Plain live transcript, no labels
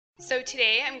So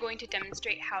today I'm going to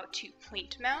demonstrate how to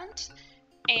point mount,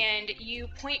 and you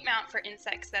point mount for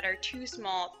insects that are too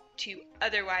small to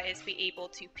otherwise be able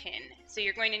to pin. So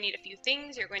you're going to need a few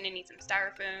things. You're going to need some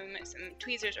styrofoam, some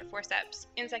tweezers or forceps,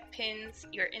 insect pins,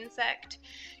 your insect.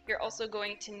 You're also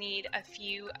going to need a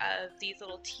few of these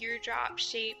little teardrop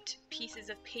shaped pieces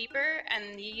of paper,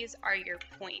 and these are your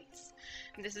points.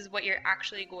 And this is what you're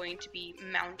actually going to be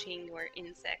mounting your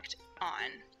insect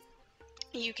on.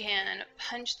 You can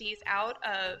punch these out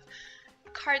of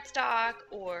cardstock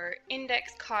or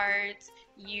index cards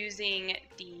using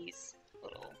these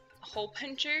little hole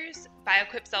punchers.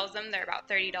 BioQuip sells them. They're about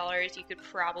 $30. You could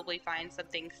probably find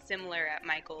something similar at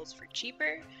Michael's for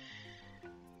cheaper.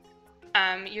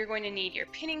 You're going to need your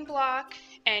pinning block,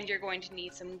 and you're going to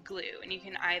need some glue, and you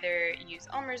can either use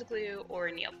Elmer's glue or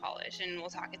nail polish, and we'll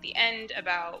talk at the end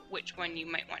about which one you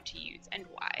might want to use and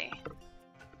why.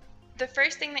 The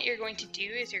first thing that you're going to do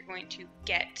is you're going to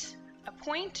get a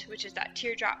point, which is that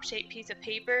teardrop shaped piece of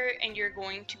paper, and you're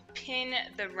going to pin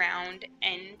the round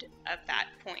end of that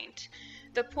point.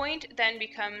 The point then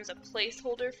becomes a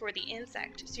placeholder for the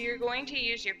insect. So you're going to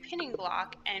use your pinning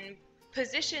block and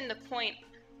position the point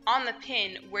on the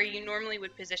pin where you normally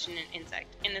would position an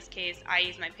insect. In this case, I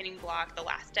use my pinning block, the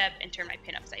last step, and turn my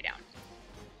pin upside down.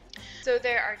 So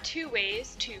there are two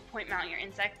ways to point mount your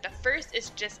insect. The first is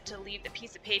just to leave the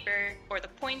piece of paper or the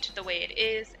point the way it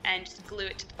is and just glue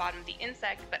it to the bottom of the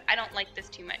insect, but I don't like this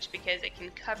too much because it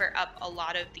can cover up a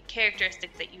lot of the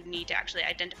characteristics that you need to actually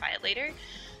identify it later.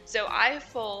 So I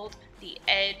fold the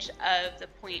edge of the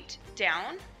point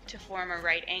down to form a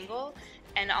right angle,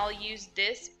 and I'll use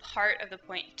this part of the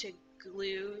point to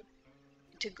glue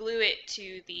it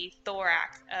to the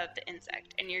thorax of the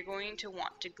insect, and you're going to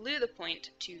want to glue the point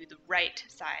to the right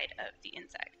side of the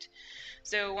insect.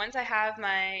 So once I have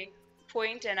my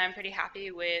point and I'm pretty happy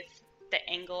with the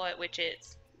angle at which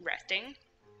it's resting,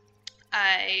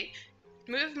 I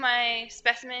move my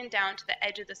specimen down to the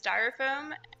edge of the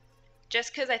styrofoam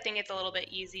just because I think it's a little bit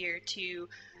easier to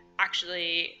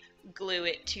actually glue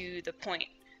it to the point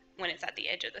when it's at the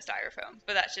edge of the styrofoam,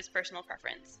 but that's just personal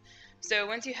preference. So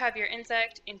once you have your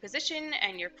insect in position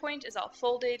and your point is all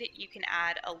folded, you can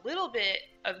add a little bit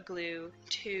of glue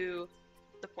to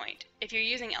the point. If you're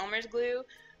using Elmer's glue,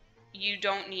 you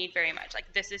don't need very much.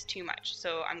 Like, this is too much,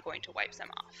 so I'm going to wipe some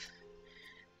off.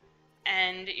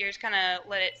 And you're just kind of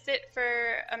let it sit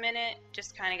for a minute,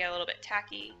 just kind of get a little bit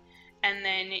tacky, and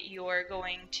then you're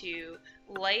going to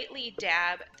lightly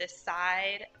dab the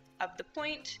side of the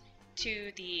point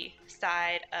to the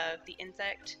side of the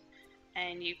insect.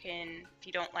 And you can, if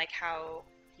you don't like how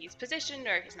he's positioned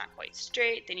or if he's not quite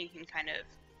straight, then you can kind of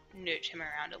nudge him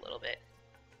around a little bit.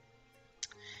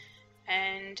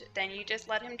 And then you just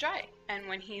let him dry. And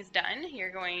when he's done, you're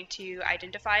going to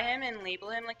identify him and label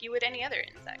him like you would any other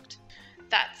insect.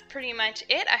 That's pretty much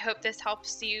it. I hope this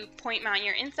helps you point mount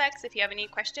your insects. If you have any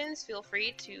questions, feel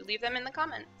free to leave them in the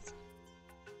comments.